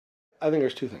I think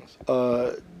there's two things.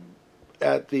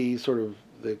 At the sort of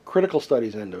the critical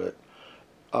studies end of it,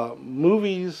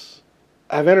 movies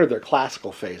have entered their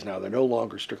classical phase now. They're no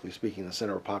longer, strictly speaking, the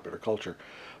center of popular culture,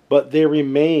 but they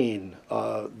remain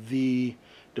the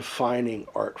defining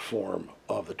art form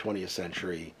of the 20th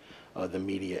century, the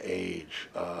media age,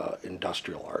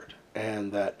 industrial art,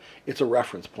 and that it's a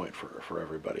reference point for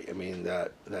everybody. I mean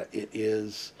that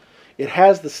it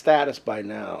has the status by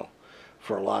now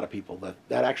for a lot of people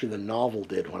that actually the novel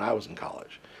did when I was in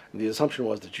college. And the assumption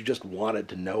was that you just wanted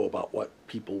to know about what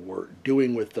people were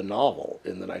doing with the novel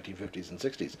in the 1950s and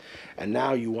 60s. And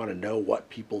now you want to know what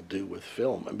people do with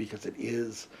film, and because it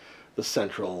is the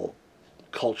central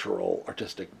cultural,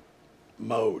 artistic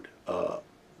mode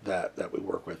that we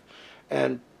work with.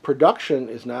 And production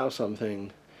is now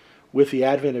something, with the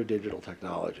advent of digital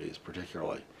technologies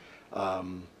particularly,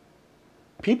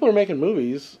 people are making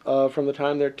movies from the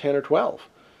time they're 10 or 12.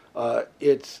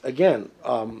 It's, again,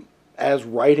 as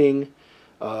writing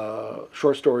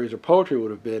short stories or poetry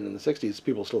would have been in the 60s,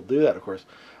 people still do that, of course.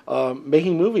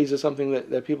 Making movies is something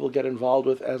that people get involved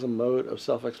with as a mode of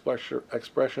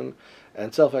self-expression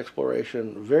and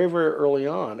self-exploration very, very early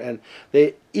on. And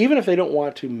they, even if they don't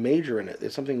want to major in it,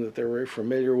 it's something that they're very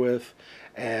familiar with.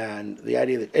 And the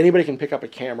idea that anybody can pick up a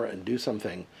camera and do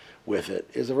something with it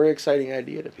is a very exciting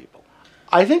idea to people.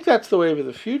 I think that's the wave of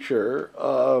the future.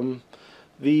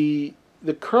 The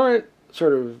current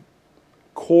sort of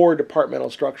core departmental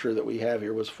structure that we have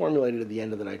here was formulated at the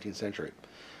end of the 19th century.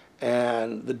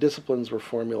 And the disciplines were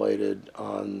formulated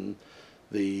on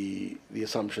the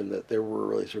assumption that there were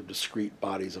really sort of discrete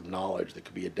bodies of knowledge that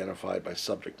could be identified by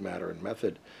subject matter and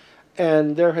method.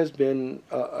 And there has been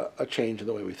a change in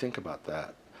the way we think about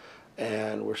that.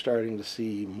 And we're starting to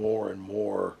see more and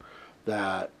more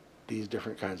that these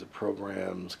different kinds of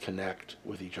programs connect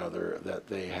with each other, that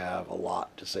they have a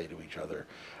lot to say to each other,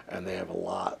 and they have a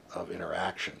lot of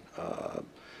interaction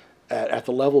at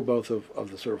the level both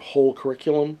of the sort of whole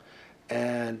curriculum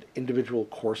and individual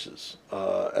courses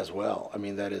as well. I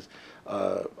mean, that is,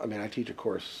 I teach a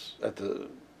course at a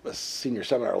senior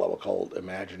seminar level called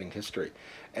Imagining History,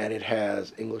 and it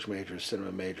has English majors,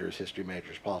 cinema majors, history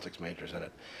majors, politics majors in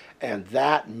it. And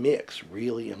that mix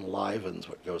really enlivens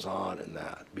what goes on in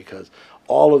that, because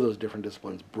all of those different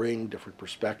disciplines bring different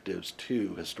perspectives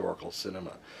to historical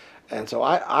cinema. And so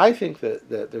I think that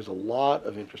there's a lot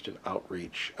of interest in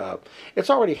outreach. It's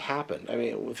already happened. I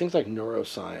mean, things like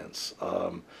neuroscience,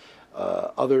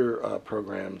 other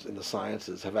programs in the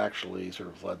sciences have actually sort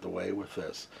of led the way with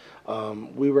this.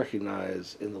 We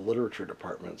recognize in the literature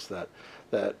departments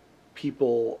that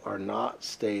people are not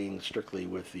staying strictly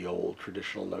with the old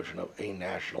traditional notion of a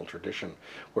national tradition,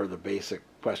 where the basic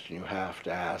question you have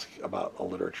to ask about a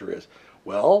literature is,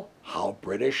 well, how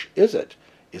British is it?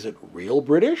 Is it real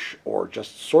British or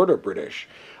just sort of British?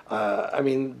 I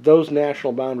mean, those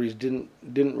national boundaries didn't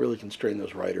really constrain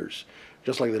those writers,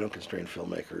 just like they don't constrain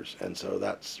filmmakers. And so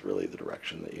that's really the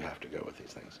direction that you have to go with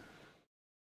these things.